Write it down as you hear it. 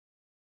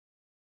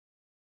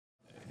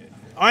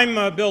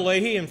I'm Bill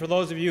Leahy, and for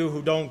those of you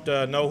who don't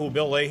know who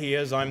Bill Leahy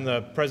is, I'm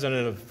the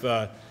president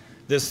of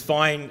this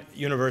fine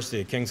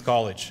university, King's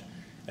College.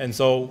 And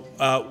so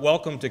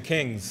welcome to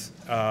King's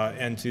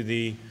and to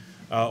the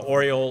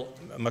Oriel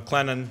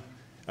McLennan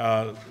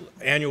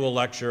annual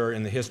lecture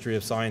in the history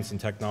of science and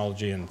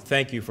technology, and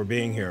thank you for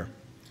being here.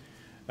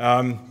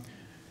 I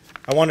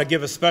want to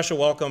give a special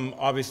welcome,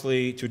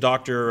 obviously, to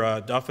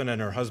Dr. Duffin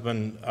and her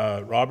husband,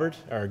 Robert,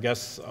 our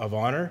guests of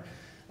honor.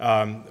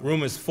 The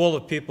room is full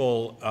of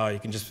people. You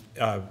can just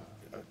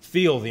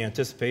feel the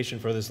anticipation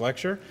for this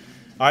lecture.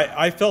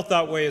 I felt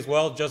that way as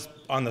well, just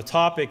on the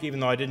topic,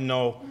 even though I didn't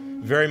know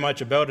very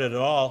much about it at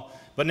all.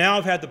 But now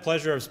I've had the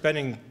pleasure of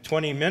spending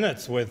 20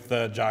 minutes with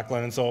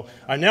Jacalyn, and so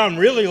now I'm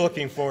really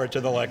looking forward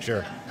to the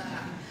lecture.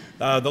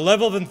 The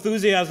level of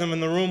enthusiasm in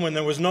the room when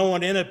there was no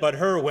one in it but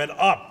her went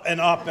up and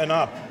up and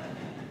up.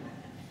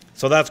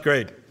 So that's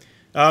great.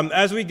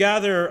 As we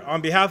gather,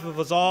 on behalf of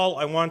us all,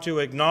 I want to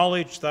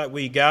acknowledge that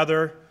we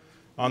gather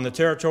on the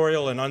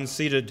territorial and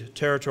unceded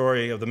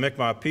territory of the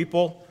Mi'kmaq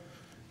people,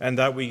 and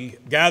that we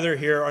gather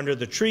here under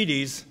the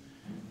treaties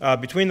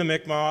between the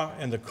Mi'kmaq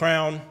and the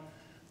Crown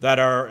that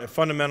are a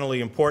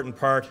fundamentally important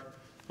part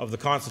of the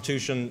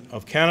Constitution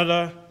of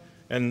Canada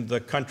and the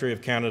country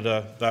of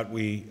Canada that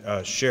we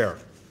share.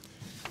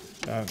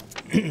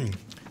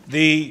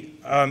 The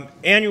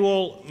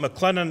annual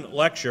McLennan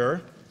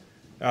Lecture,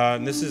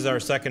 and this is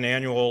our second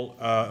annual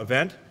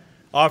event,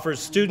 offers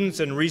students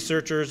and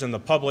researchers and the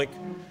public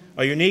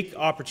a unique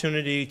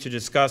opportunity to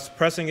discuss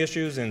pressing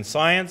issues in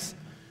science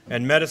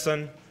and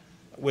medicine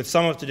with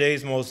some of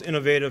today's most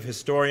innovative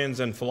historians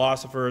and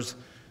philosophers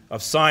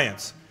of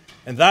science.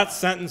 And that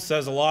sentence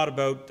says a lot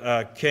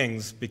about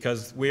King's,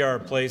 because we are a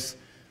place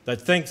that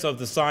thinks of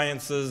the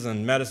sciences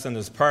and medicine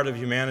as part of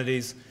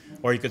humanities,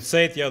 or you could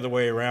say it the other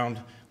way around.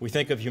 We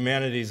think of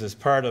humanities as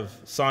part of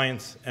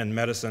science and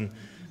medicine.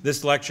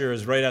 This lecture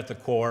is right at the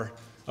core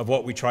of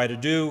what we try to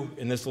do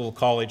in this little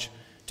college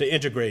to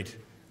integrate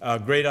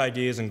great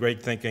ideas and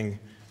great thinking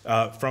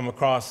from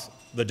across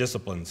the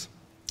disciplines.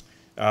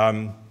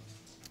 The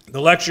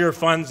lecture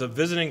funds a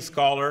visiting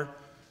scholar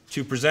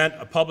to present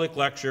a public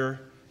lecture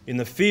in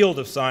the field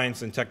of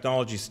science and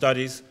technology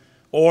studies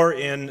or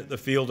in the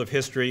field of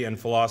history and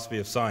philosophy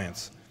of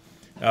science.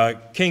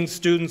 King's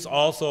students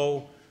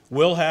also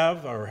will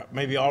have, or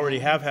maybe already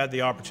have had,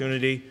 the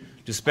opportunity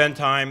to spend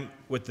time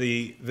with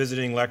the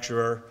visiting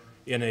lecturer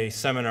in a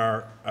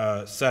seminar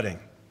setting.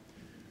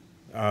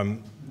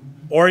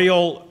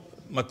 Oriel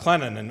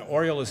McLennan, and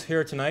Oriel is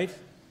here tonight.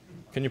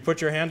 Can you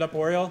put your hand up,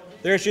 Oriel?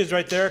 There she is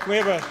right there. Can we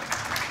have a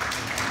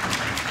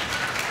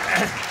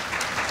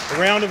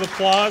round of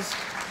applause?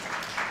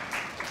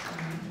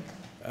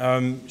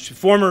 She's a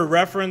former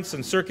reference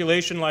and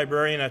circulation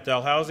librarian at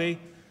Dalhousie,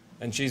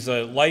 and she's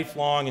a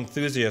lifelong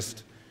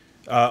enthusiast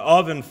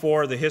of and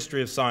for the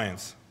history of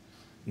science.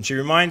 And she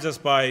reminds us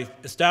by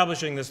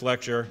establishing this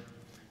lecture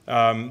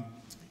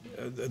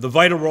the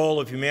vital role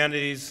of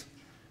humanities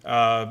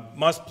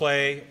must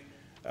play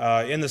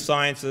in the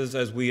sciences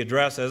as we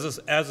address, as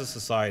a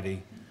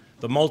society,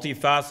 the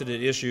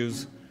multifaceted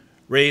issues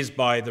raised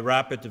by the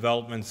rapid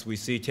developments we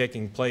see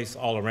taking place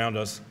all around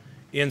us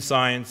in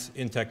science,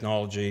 in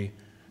technology,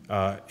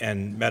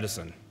 and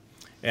medicine.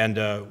 And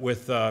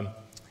with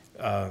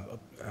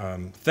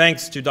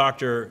thanks to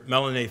Dr.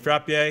 Mélanie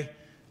Frappier,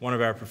 one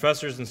of our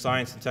professors in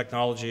science and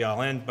technology,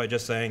 I'll end by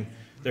just saying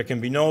there can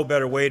be no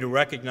better way to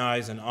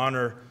recognize and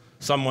honor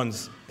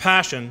someone's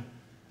passion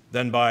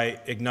than by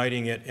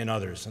igniting it in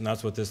others. And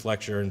that's what this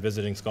lecture and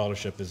visiting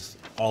scholarship is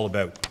all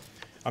about.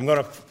 I'm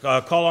going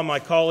to call on my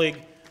colleague,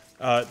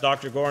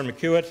 Dr. Goran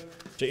McEwitt,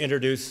 to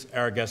introduce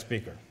our guest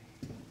speaker.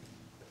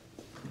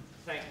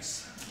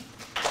 Thanks.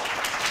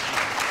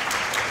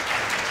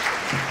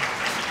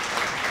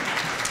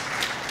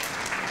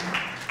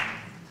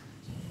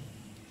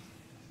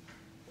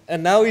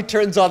 And now he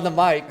turns on the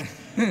mic,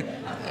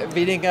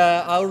 meaning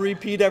I'll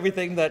repeat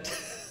everything that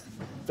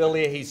Bill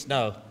Leahy's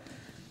know.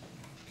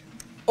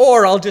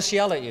 Or I'll just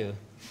yell at you.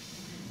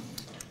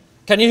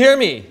 Can you hear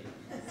me?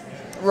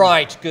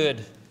 Right,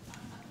 good.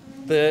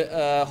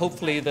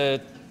 Hopefully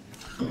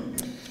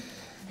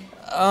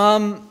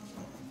I'm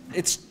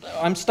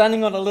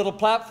standing on a little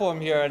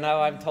platform here, and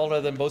now I'm taller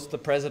than both the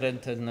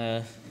president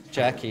and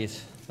Jackie.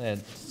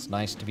 It's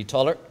nice to be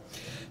taller.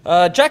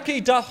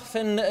 Jacalyn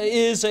Duffin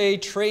is a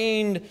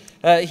trained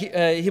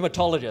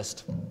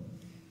hematologist.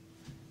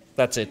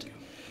 That's it.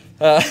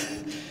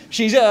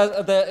 She's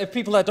if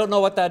people that don't know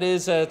what that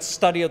is, it's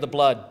study of the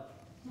blood.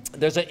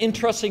 There's an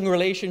interesting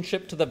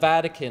relationship to the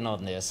Vatican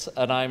on this,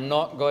 and I'm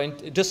not going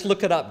to, just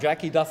look it up,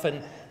 Jacalyn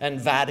Duffin and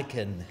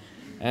Vatican.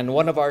 And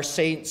one of our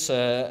saints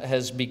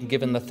has been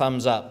given the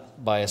thumbs up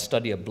by a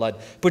study of blood.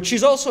 But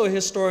she's also a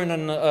historian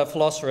and a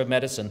philosopher of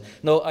medicine.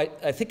 No,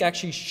 I think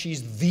actually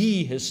she's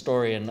the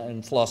historian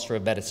and philosopher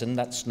of medicine.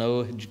 That's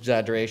no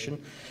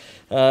exaggeration.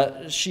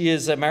 She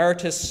is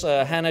Emeritus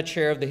Hanna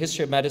Chair of the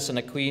History of Medicine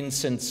at Queen's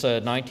since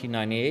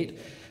 1998,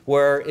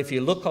 where if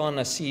you look on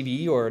a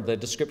CV or the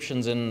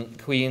descriptions in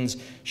Queen's,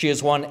 she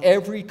has won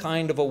every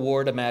kind of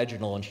award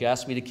imaginable. And she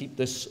asked me to keep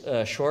this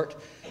short.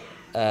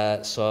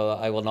 so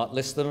I will not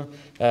list them.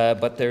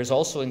 But there's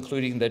also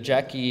including the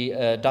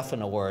Jacalyn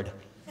Duffin Award,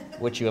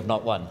 which you have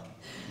not won.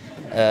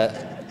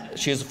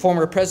 She is a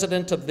former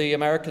president of the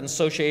American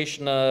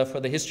Association for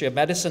the History of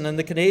Medicine and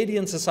the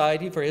Canadian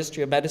Society for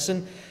History of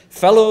Medicine,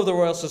 fellow of the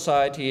Royal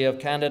Society of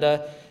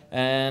Canada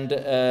and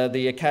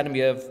the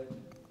Academy of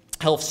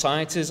Health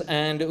Sciences,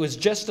 and it was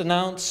just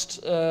announced,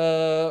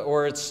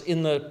 or it's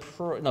in the,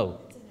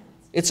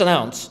 it's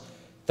announced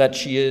that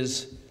she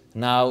is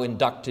now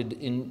inducted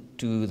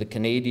into the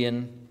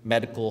Canadian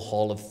Medical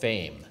Hall of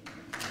Fame.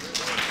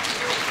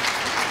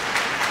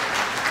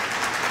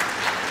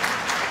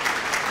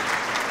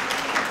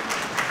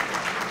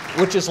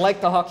 Which is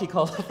like the hockey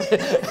call,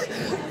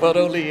 but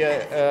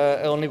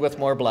only with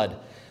more blood.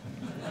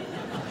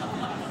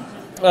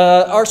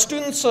 Our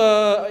students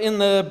in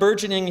the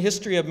burgeoning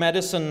History of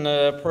Medicine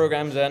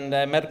programs and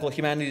Medical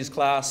Humanities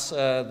class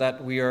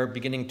that we are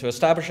beginning to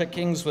establish at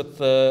King's with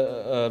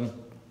the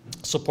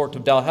support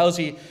of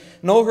Dalhousie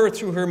know her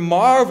through her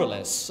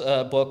marvelous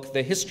book,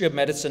 The History of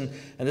Medicine,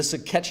 and this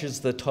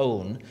catches the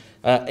tone,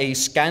 a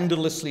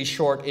scandalously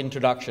short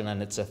introduction,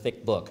 and it's a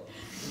thick book.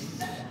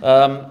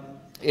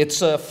 It's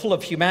full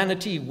of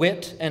humanity,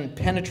 wit, and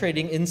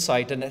penetrating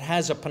insight, and it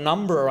has a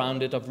penumbra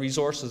around it of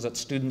resources that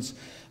students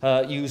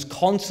use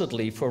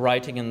constantly for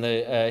writing in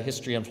the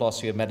history and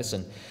philosophy of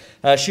medicine.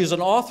 She's an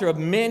author of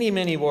many,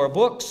 many more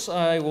books.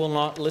 I will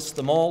not list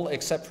them all,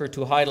 except for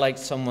to highlight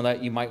some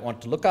that you might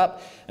want to look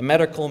up.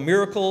 Medical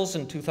Miracles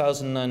in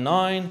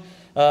 2009,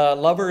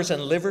 Lovers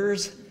and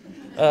Livers,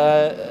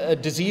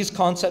 Disease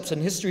Concepts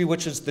and History,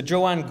 which is the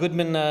Joanne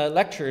Goodman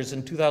Lectures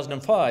in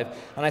 2005.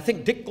 And I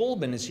think Dick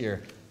Goldman is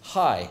here.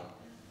 Hi,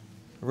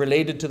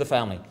 related to the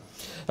family.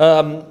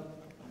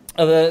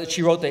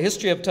 She wrote The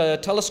History of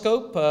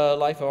Telescope,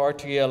 Life of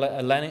R.T.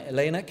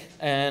 Laennec,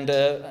 and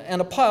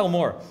a pile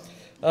more.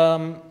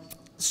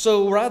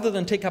 So rather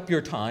than take up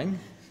your time,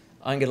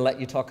 I'm going to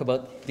let you talk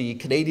about the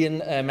Canadian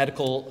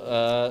medical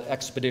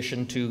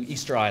expedition to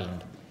Easter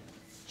Island.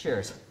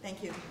 Cheers.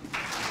 Thank you.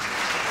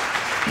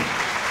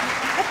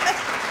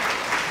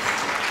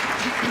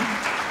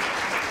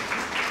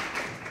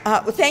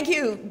 Well, thank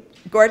you,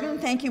 Gordon.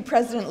 Thank you,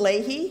 President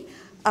Leahy.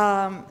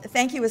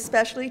 Thank you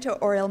especially to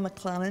Oriel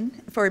McClellan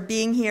for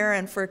being here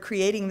and for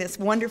creating this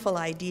wonderful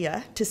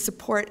idea to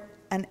support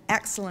an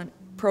excellent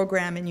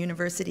program in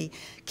university.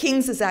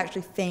 King's is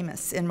actually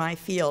famous in my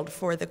field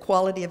for the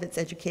quality of its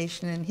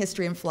education in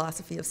history and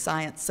philosophy of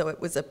science, so it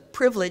was a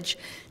privilege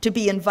to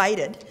be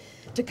invited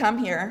to come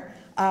here.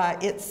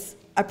 It's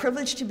a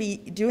privilege to be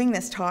doing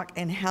this talk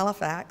in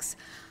Halifax.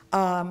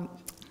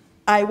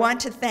 I want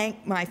to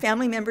thank my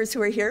family members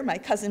who are here, my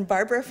cousin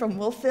Barbara from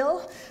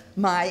Wolfville,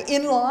 my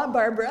in-law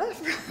Barbara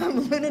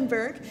from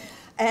Lunenburg,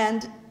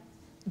 and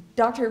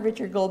Dr.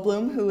 Richard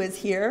Goldblum, who is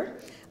here,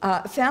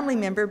 a family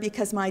member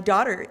because my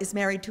daughter is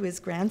married to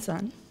his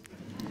grandson.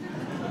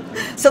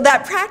 So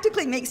that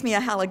practically makes me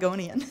a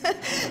Haligonian.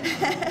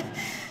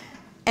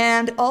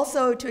 And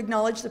also to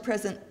acknowledge the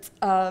presence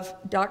of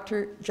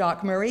Dr.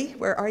 Jock Murray.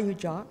 Where are you,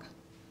 Jock?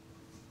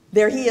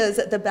 There he is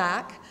at the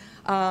back.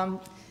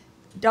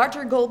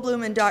 Dr.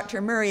 Goldblum and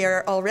Dr. Murray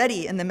are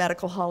already in the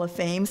Medical Hall of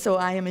Fame, so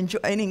I am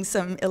joining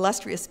some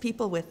illustrious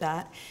people with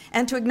that.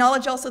 And to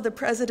acknowledge also the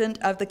president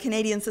of the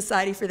Canadian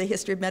Society for the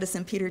History of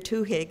Medicine, Peter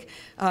Tuhig,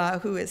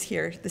 who is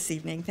here this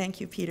evening. Thank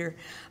you, Peter.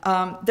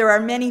 There are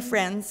many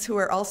friends who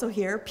are also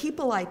here,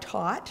 people I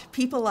taught,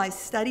 people I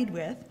studied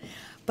with,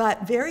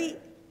 but very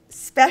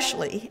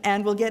specially,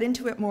 and we'll get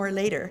into it more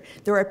later,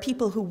 there are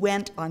people who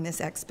went on this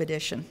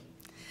expedition.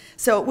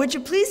 So would you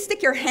please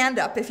stick your hand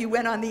up if you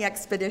went on the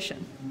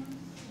expedition?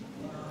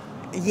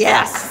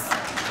 Yes.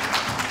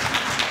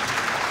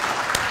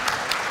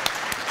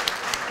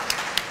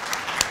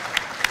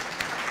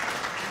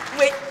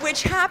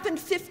 Which happened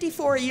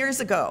 54 years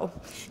ago.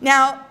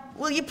 Now,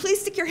 will you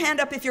please stick your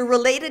hand up if you're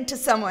related to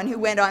someone who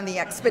went on the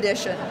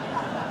expedition?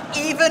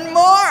 Even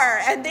more,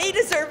 and they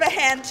deserve a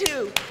hand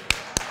too.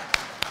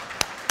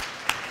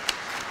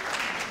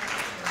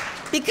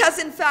 Because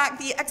in fact,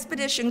 the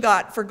expedition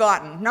got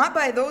forgotten, not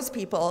by those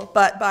people,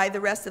 but by the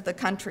rest of the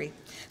country.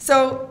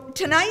 So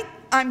tonight,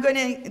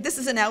 this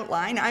is an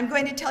outline. I'm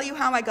going to tell you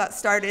how I got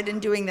started in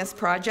doing this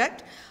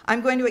project.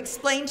 I'm going to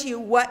explain to you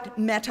what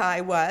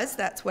METI was,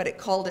 that's what it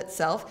called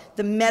itself,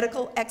 the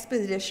Medical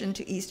Expedition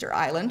to Easter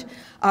Island,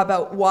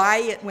 about why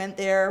it went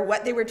there,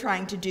 what they were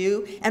trying to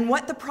do, and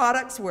what the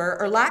products were,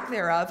 or lack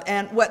thereof,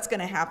 and what's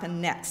going to happen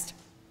next.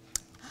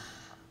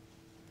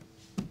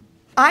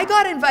 I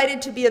got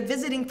invited to be a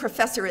visiting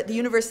professor at the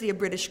University of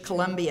British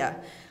Columbia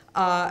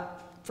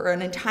for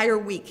an entire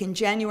week in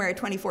January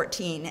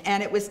 2014,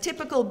 and it was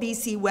typical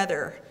BC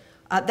weather.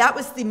 That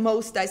was the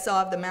most I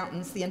saw of the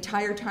mountains the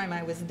entire time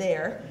I was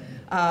there.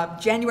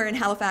 January in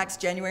Halifax,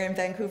 January in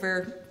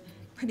Vancouver,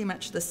 pretty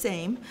much the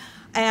same.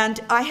 And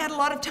I had a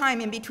lot of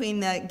time in between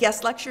the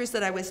guest lectures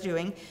that I was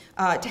doing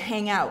to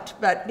hang out,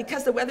 but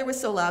because the weather was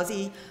so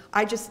lousy,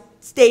 I just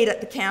stayed at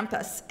the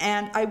campus,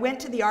 and I went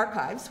to the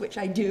archives, which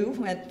I do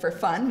for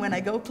fun when I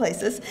go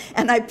places,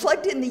 and I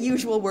plugged in the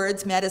usual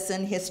words,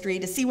 medicine, history,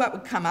 to see what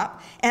would come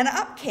up, and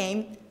up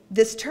came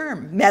this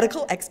term,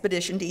 Medical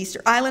Expedition to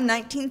Easter Island,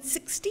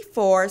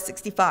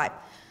 1964-65.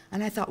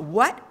 And I thought,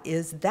 what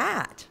is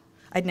that?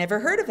 I'd never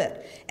heard of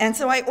it. And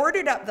so I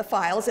ordered up the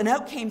files, and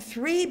out came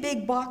 3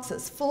 big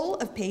boxes full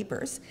of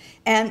papers,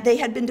 and they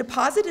had been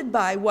deposited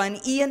by one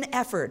Ian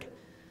Efford,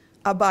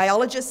 a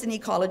biologist and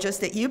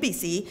ecologist at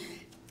UBC,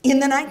 in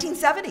the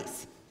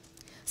 1970s.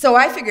 So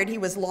I figured he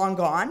was long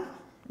gone.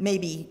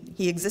 Maybe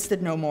he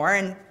existed no more,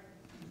 and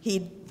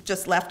he'd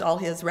just left all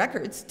his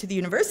records to the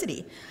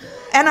university.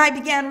 And I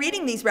began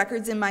reading these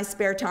records in my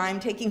spare time,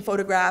 taking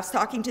photographs,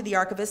 talking to the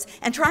archivist,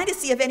 and trying to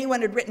see if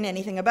anyone had written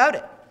anything about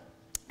it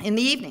in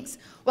the evenings.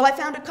 Well, I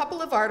found a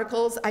couple of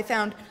articles, I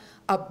found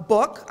a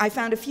book, I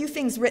found a few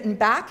things written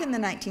back in the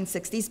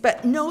 1960s,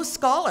 but no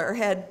scholar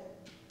had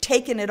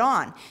taken it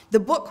on. The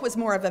book was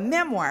more of a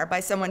memoir by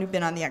someone who'd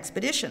been on the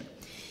expedition.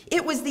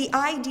 It was the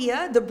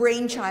idea, the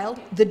brainchild,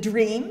 the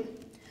dream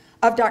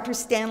of Dr.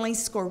 Stanley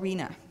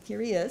Scorina.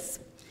 Here he is.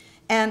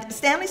 And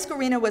Stanley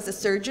Scorina was a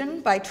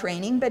surgeon by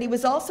training, but he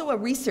was also a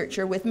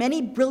researcher with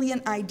many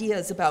brilliant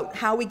ideas about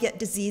how we get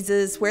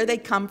diseases, where they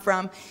come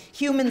from,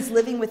 humans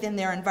living within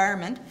their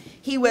environment.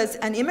 He was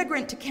an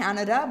immigrant to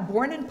Canada,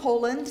 born in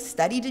Poland,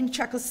 studied in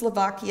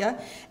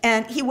Czechoslovakia,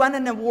 and he won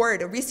an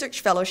award, a research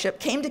fellowship,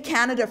 came to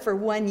Canada for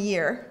 1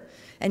 year,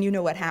 and you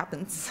know what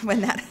happens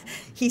when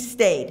he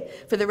stayed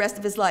for the rest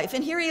of his life.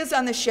 And here he is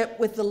on the ship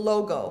with the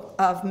logo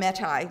of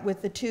Metai,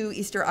 with the 2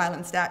 Easter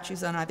Island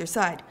statues on either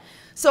side.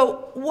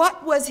 So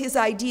what was his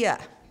idea,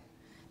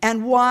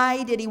 and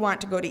why did he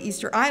want to go to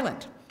Easter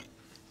Island?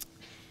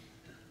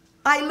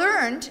 I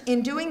learned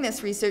in doing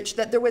this research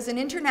that there was an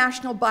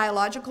international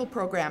biological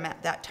program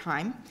at that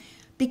time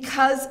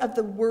because of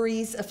the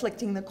worries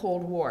afflicting the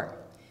Cold War.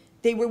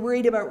 They were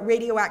worried about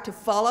radioactive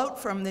fallout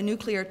from the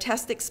nuclear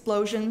test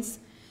explosions.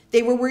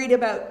 They were worried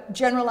about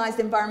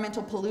generalized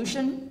environmental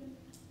pollution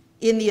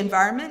in the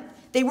environment.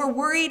 They were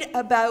worried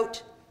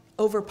about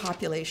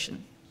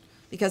overpopulation.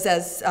 Because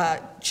as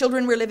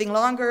children were living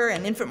longer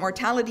and infant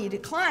mortality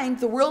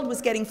declined, the world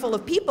was getting full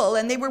of people,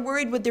 and they were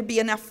worried, would there be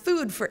enough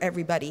food for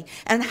everybody?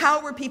 And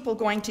how were people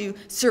going to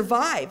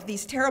survive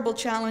these terrible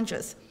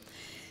challenges?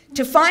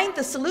 To find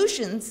the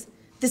solutions,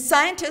 the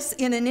scientists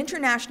in an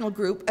international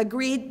group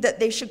agreed that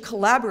they should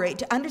collaborate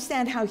to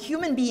understand how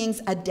human beings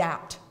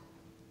adapt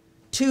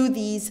to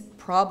these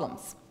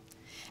problems,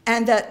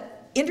 and that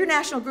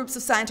international groups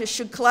of scientists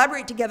should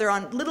collaborate together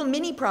on little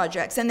mini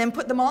projects and then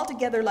put them all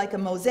together like a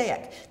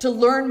mosaic to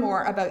learn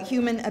more about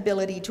human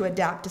ability to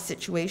adapt to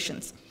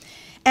situations.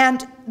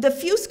 And the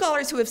few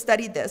scholars who have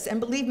studied this,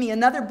 and believe me,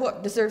 another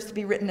book deserves to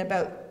be written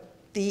about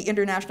the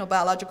International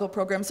Biological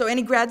Program, so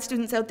any grad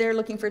students out there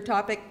looking for a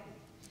topic,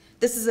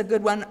 this is a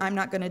good one. I'm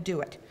not going to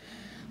do it.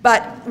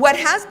 But what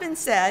has been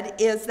said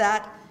is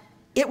that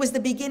it was the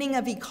beginning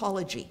of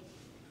ecology,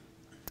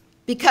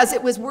 because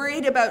it was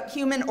worried about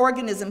human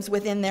organisms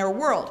within their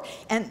world.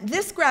 And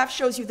this graph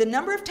shows you the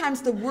number of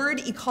times the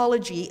word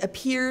ecology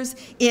appears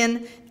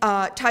in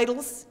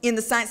titles in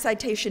the Science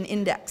Citation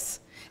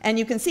Index. And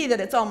you can see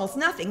that it's almost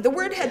nothing. The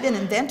word had been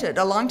invented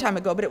a long time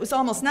ago, but it was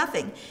almost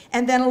nothing.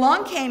 And then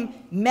along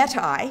came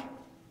Metai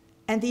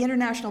and the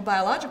International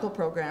Biological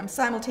Program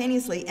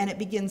simultaneously, and it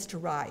begins to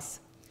rise.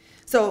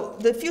 So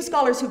the few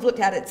scholars who've looked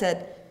at it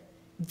said,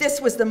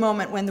 this was the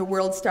moment when the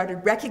world started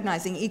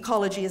recognizing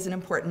ecology as an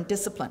important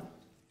discipline.